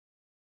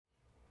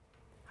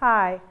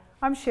Hi,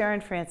 I'm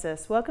Sharon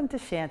Francis. Welcome to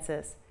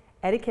Chances,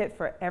 etiquette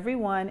for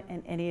everyone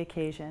and any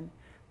occasion.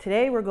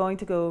 Today we're going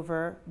to go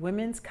over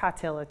women's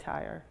cocktail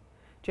attire.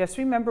 Just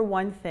remember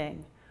one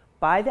thing,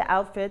 buy the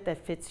outfit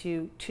that fits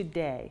you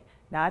today,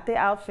 not the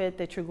outfit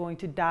that you're going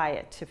to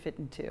diet to fit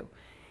into.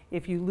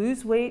 If you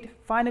lose weight,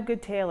 find a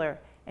good tailor,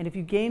 and if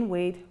you gain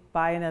weight,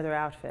 buy another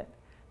outfit.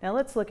 Now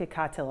let's look at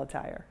cocktail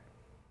attire.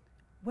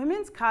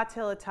 Women's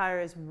cocktail attire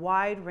is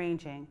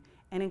wide-ranging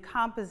and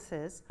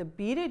encompasses the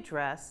beaded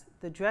dress,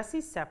 the dressy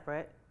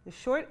separate, the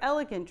short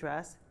elegant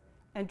dress,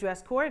 and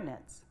dress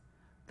coordinates.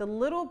 The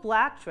little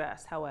black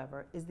dress,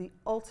 however, is the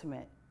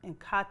ultimate in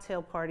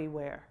cocktail party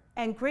wear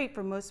and great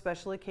for most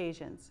special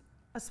occasions.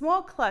 A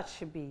small clutch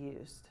should be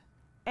used.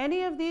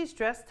 Any of these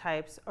dress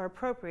types are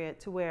appropriate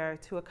to wear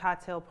to a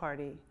cocktail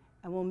party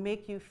and will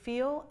make you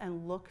feel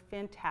and look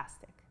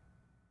fantastic.